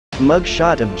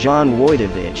mugshot of John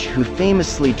Wojtowicz, who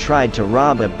famously tried to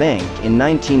rob a bank in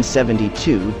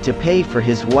 1972 to pay for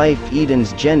his wife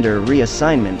Eden's gender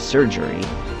reassignment surgery.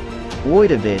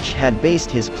 Wojtowicz had based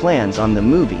his plans on the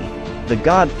movie, The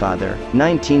Godfather,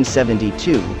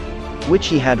 1972, which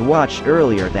he had watched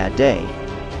earlier that day.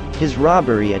 His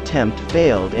robbery attempt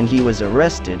failed and he was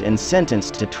arrested and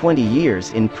sentenced to 20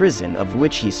 years in prison, of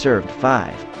which he served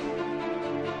 5.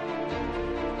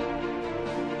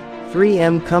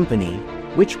 3M Company,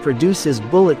 which produces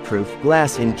bulletproof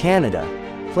glass in Canada,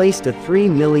 placed a $3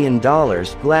 million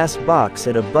glass box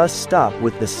at a bus stop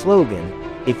with the slogan,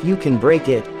 "If you can break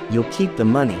it, you'll keep the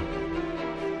money."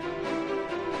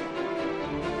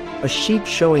 A sheep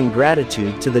showing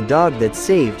gratitude to the dog that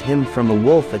saved him from a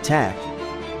wolf attack.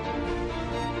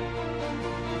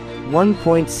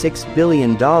 $1.6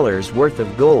 billion worth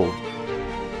of gold,